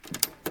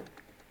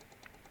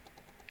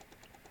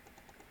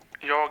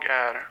Jag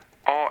är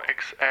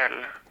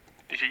axljka.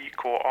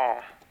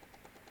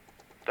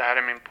 Det här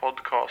är min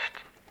podcast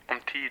om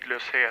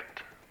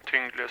tidlöshet,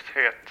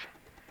 tyngdlöshet,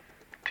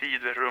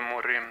 tid, rum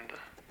och rymd.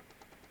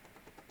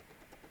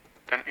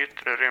 Den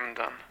yttre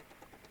rymden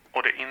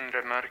och det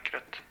inre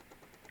mörkret.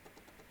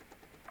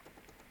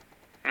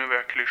 Nu är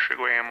jag klyschig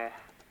och emo.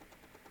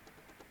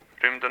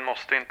 Rymden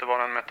måste inte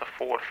vara en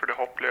metafor för det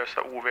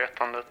hopplösa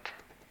ovetandet,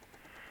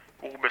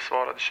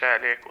 obesvarad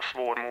kärlek och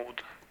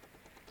svårmod.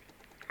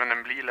 Men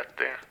den blir lätt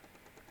det.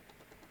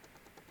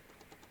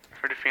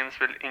 För det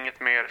finns väl inget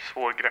mer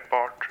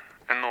svårgreppbart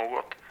än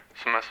något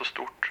som är så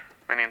stort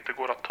men inte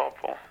går att ta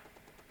på.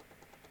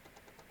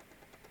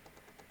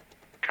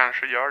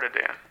 Kanske gör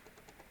det.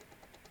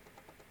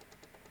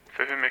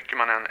 För hur mycket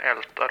man än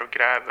ältar och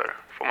gräver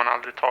får man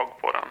aldrig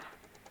tag på den.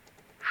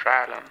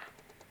 Själen.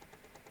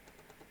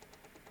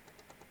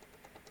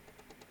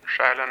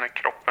 Själen är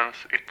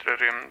kroppens yttre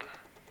rymd.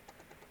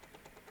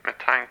 Med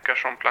tankar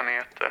som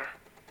planeter.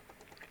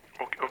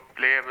 Och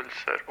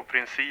upplevelser och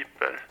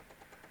principer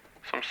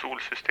som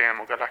solsystem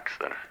och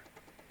galaxer.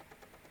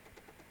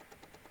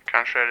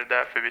 Kanske är det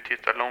därför vi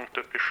tittar långt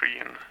upp i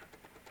skyn,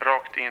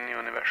 rakt in i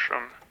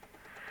universum,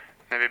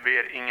 när vi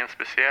ber ingen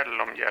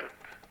speciell om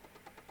hjälp,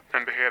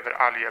 men behöver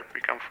all hjälp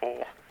vi kan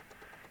få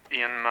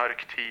i en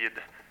mörk tid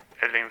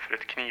eller inför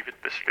ett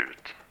knivigt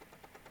beslut.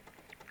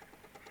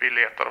 Vi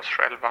letar oss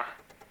själva.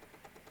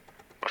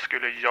 Vad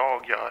skulle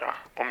jag göra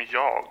om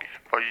jag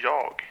var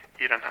jag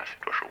i den här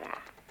situationen?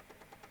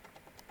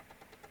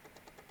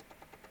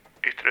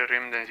 Yttre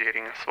rymden ger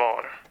inga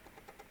svar.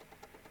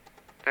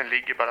 Den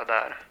ligger bara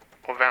där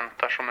och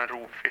väntar som en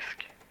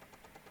rovfisk.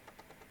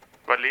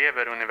 Vad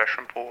lever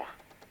universum på?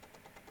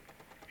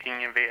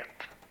 Ingen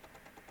vet.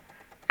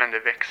 Men det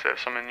växer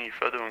som en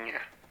nyfödd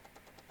unge.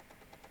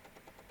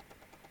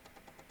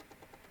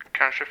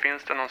 Kanske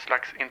finns det någon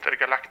slags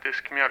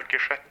intergalaktisk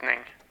mjölkersättning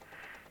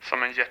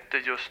som en jätte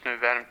just nu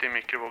värmt i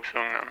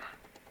mikrovågsugnen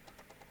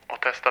och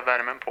testar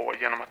värmen på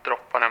genom att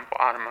droppa den på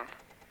armen.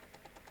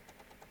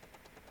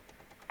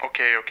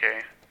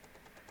 Okej.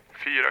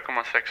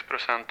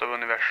 4,6% av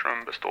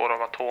universum består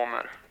av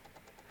atomer.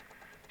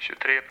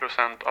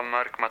 23% av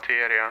mörk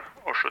materia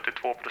och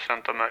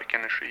 72% av mörk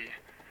energi.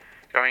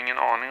 Jag har ingen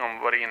aning om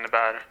vad det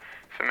innebär.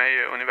 För mig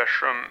är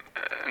universum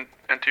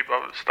en typ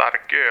av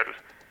stark öl.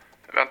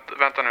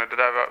 Vänta nu, det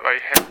där var i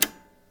helvete.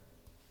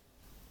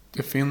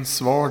 Det finns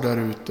svar där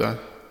ute.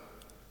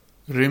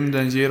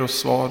 Rymden ger oss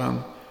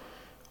svaren.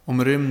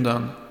 Om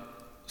rymden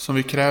som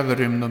vi kräver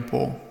rymden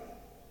på.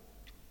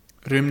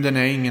 Rymden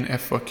är ingen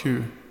FAQ.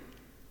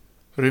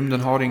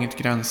 Rymden har inget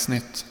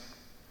gränssnitt.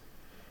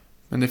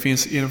 Men det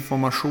finns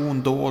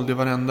information dold i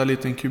varenda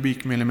liten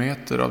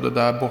kubikmillimeter av det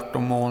där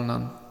bortom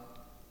molnen.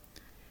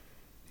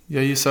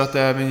 Jag gissar att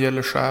det även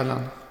gäller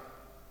själen.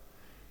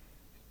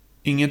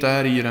 Inget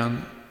är i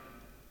den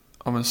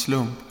av en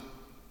slump.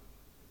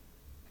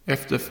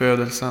 Efter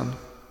födelsen,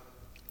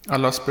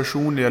 allas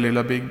personliga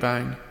lilla Big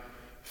Bang,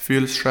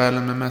 fylls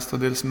själen med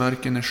mestadels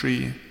mörk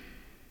energi.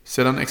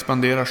 Sedan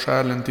expanderar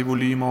själen till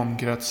volym och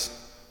omkrets,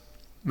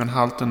 men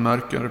halten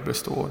mörker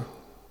består.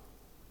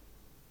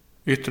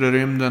 Yttre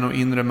rymden och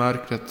inre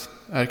mörkret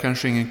är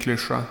kanske ingen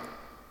klyscha.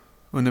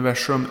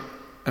 Universum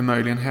är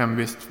möjligen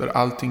hemvist för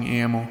allting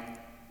emo.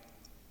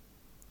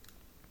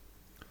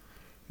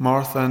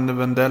 Martha and the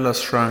Vandellas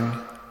sjöng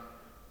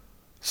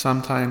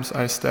Sometimes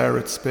I stare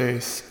at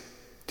space,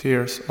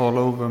 tears all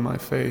over my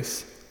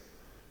face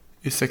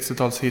i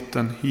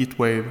 60-talshitten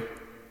Heatwave.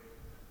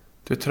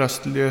 Det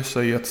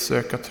tröstlösa i att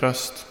söka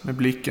tröst med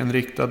blicken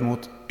riktad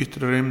mot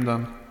yttre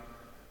rymden,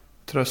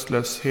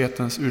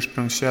 tröstlöshetens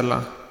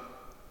ursprungskälla.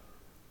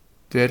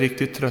 Det är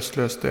riktigt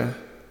tröstlöst det.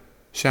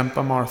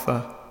 Kämpa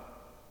Martha.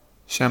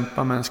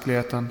 Kämpa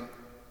mänskligheten.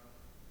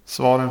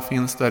 Svaren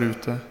finns där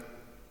ute.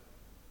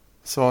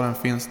 Svaren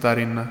finns där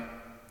inne.